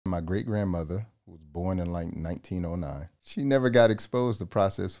my great-grandmother, who was born in like 1909, she never got exposed to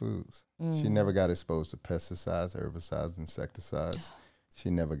processed foods. She never got exposed to pesticides, herbicides, insecticides. She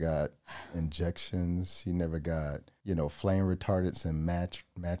never got injections. She never got, you know, flame retardants in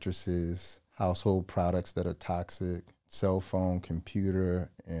mattresses, household products that are toxic, cell phone, computer,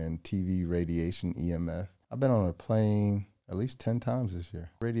 and TV radiation, EMF. I've been on a plane at least 10 times this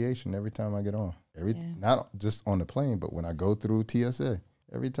year. Radiation every time I get on. Not just on the plane, but when I go through TSA,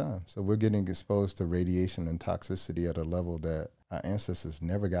 every time. So we're getting exposed to radiation and toxicity at a level that our ancestors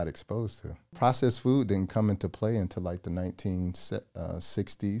never got exposed to. Processed food didn't come into play until like the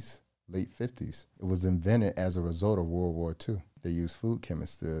 1960s, late 50s. It was invented as a result of World War II. They used food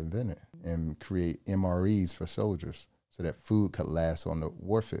chemists to invent it and create MREs for soldiers so that food could last on the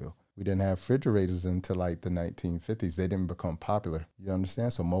warfield. We didn't have refrigerators until like the 1950s. They didn't become popular. You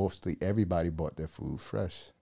understand? So mostly everybody bought their food fresh.